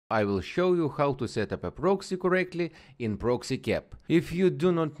I will show you how to set up a proxy correctly in ProxyCap. If you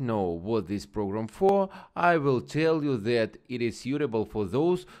do not know what this program for, I will tell you that it is suitable for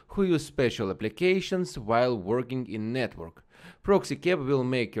those who use special applications while working in network. ProxyCap will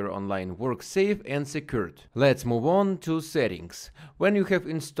make your online work safe and secured. Let's move on to settings. When you have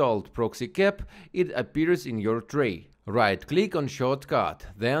installed ProxyCap, it appears in your tray. Right-click on Shortcut,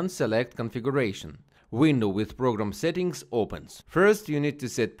 then select Configuration. Window with program settings opens. First, you need to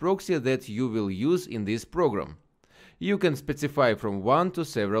set proxy that you will use in this program. You can specify from one to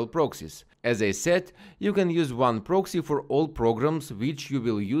several proxies. As I said, you can use one proxy for all programs which you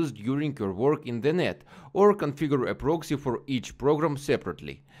will use during your work in the net, or configure a proxy for each program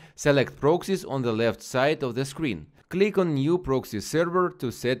separately. Select proxies on the left side of the screen. Click on New Proxy Server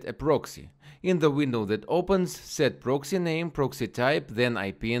to set a proxy. In the window that opens, set proxy name, proxy type, then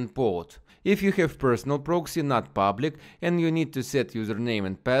IP and port. If you have personal proxy, not public, and you need to set username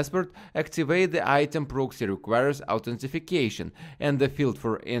and password, activate the item proxy requires authentication, and the field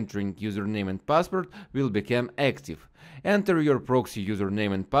for entering username and password will become active. Enter your proxy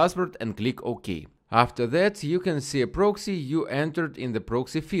username and password and click OK. After that, you can see a proxy you entered in the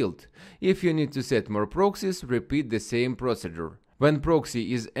proxy field. If you need to set more proxies, repeat the same procedure. When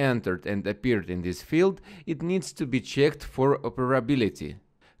proxy is entered and appeared in this field, it needs to be checked for operability.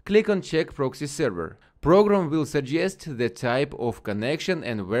 Click on Check Proxy Server. Program will suggest the type of connection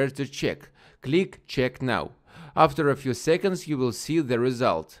and where to check. Click Check Now. After a few seconds you will see the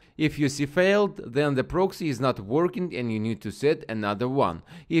result. If you see failed, then the proxy is not working and you need to set another one.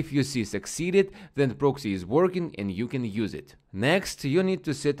 If you see succeeded, then proxy is working and you can use it. Next, you need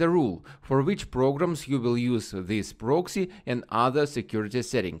to set a rule for which programs you will use this proxy and other security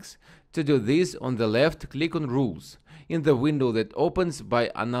settings. To do this, on the left, click on Rules. In the window that opens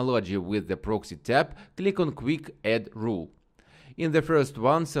by analogy with the Proxy tab, click on Quick Add Rule. In the first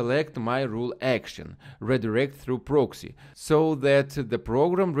one, select My Rule Action, redirect through proxy, so that the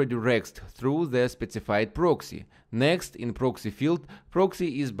program redirects through the specified proxy. Next, in Proxy field,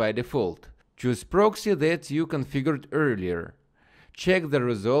 proxy is by default. Choose proxy that you configured earlier. Check the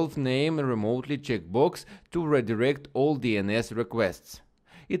Resolve Name Remotely checkbox to redirect all DNS requests.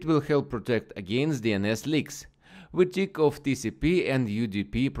 It will help protect against DNS leaks. We tick off TCP and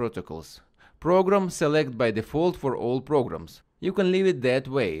UDP protocols. Program select by default for all programs. You can leave it that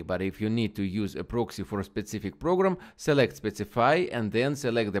way, but if you need to use a proxy for a specific program, select Specify and then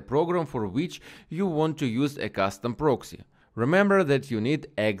select the program for which you want to use a custom proxy. Remember that you need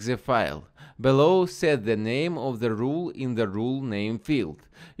 .exe file. Below, set the name of the rule in the rule name field.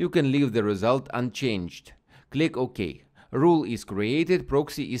 You can leave the result unchanged. Click OK. Rule is created,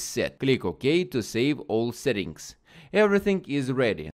 proxy is set. Click OK to save all settings. Everything is ready.